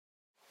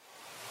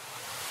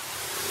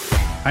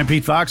I'm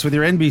Pete Fox with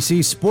your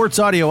NBC Sports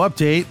Audio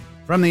Update.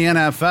 From the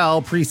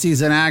NFL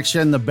preseason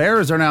action, the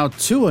Bears are now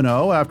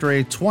 2-0 after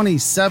a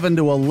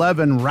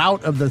 27-11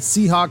 rout of the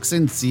Seahawks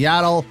in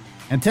Seattle.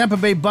 And Tampa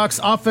Bay Bucs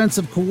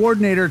offensive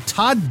coordinator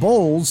Todd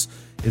Bowles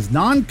is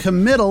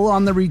non-committal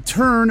on the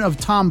return of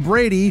Tom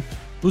Brady,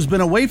 who's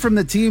been away from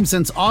the team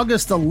since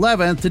August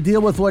 11th to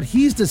deal with what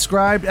he's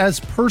described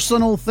as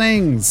personal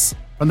things.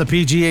 From the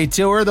PGA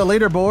Tour, the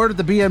leaderboard at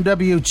the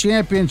BMW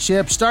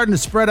Championship starting to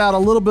spread out a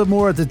little bit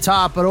more at the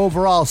top, but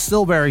overall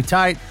still very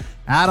tight.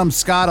 Adam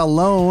Scott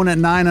alone at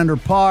 9 under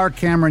par.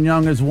 Cameron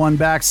Young is one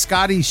back.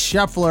 Scotty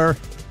Scheffler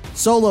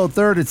solo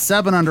third at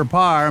 7 under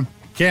par.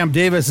 Cam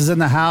Davis is in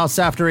the house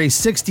after a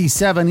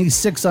 67. He's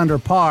 6 under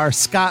par.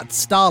 Scott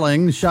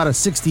Stallings shot a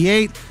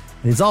 68.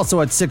 He's also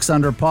at 6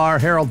 under par.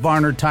 Harold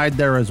Varner tied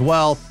there as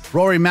well.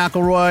 Rory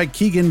McIlroy,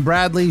 Keegan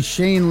Bradley,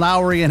 Shane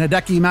Lowry, and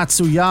Hideki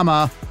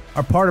Matsuyama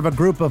are part of a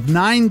group of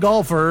 9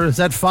 golfers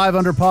at 5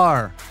 under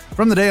par.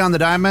 From the day on the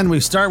diamond, we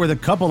start with a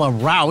couple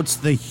of routs.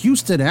 The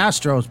Houston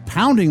Astros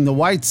pounding the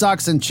White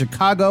Sox in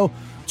Chicago,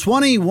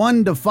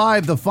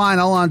 21-5 the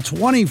final on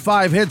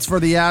 25 hits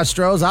for the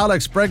Astros.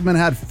 Alex Bregman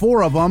had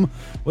 4 of them,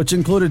 which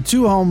included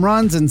 2 home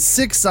runs and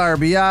 6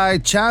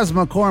 RBI. Chas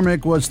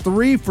McCormick was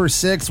 3 for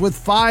 6 with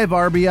 5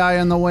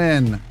 RBI in the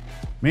win.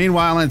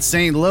 Meanwhile, in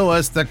St.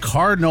 Louis, the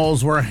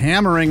Cardinals were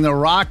hammering the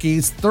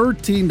Rockies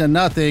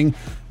 13-0,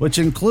 which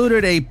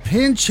included a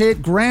pinch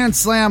hit grand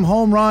slam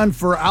home run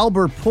for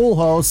Albert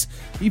Pujols.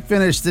 He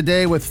finished the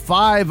day with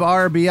 5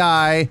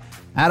 RBI.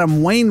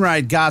 Adam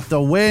Wainwright got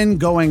the win,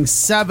 going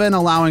 7,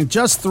 allowing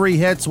just 3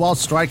 hits while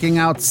striking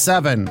out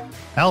 7.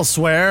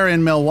 Elsewhere,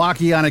 in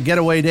Milwaukee on a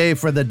getaway day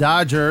for the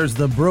Dodgers,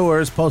 the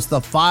Brewers post a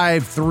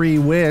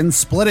 5-3 win,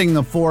 splitting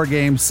the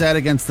 4-game set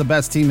against the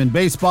best team in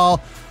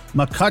baseball.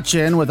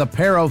 McCutchen with a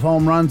pair of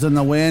home runs in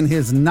the win,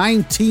 his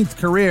 19th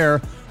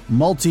career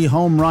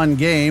multi-home run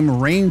game.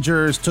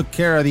 Rangers took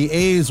care of the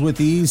A's with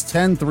ease,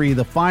 10-3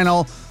 the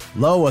final.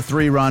 Lowe a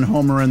 3-run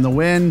homer in the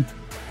win.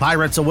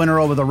 Pirates a winner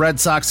over the Red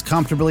Sox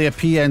comfortably at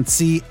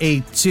PNC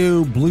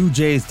 8-2. Blue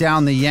Jays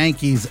down the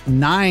Yankees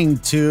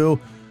 9-2.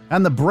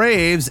 And the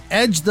Braves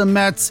edged the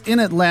Mets in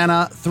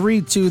Atlanta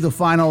 3-2 the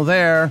final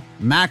there.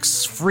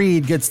 Max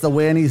Fried gets the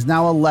win. He's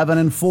now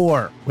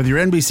 11-4. With your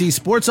NBC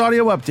Sports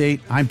Audio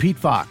Update, I'm Pete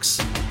Fox.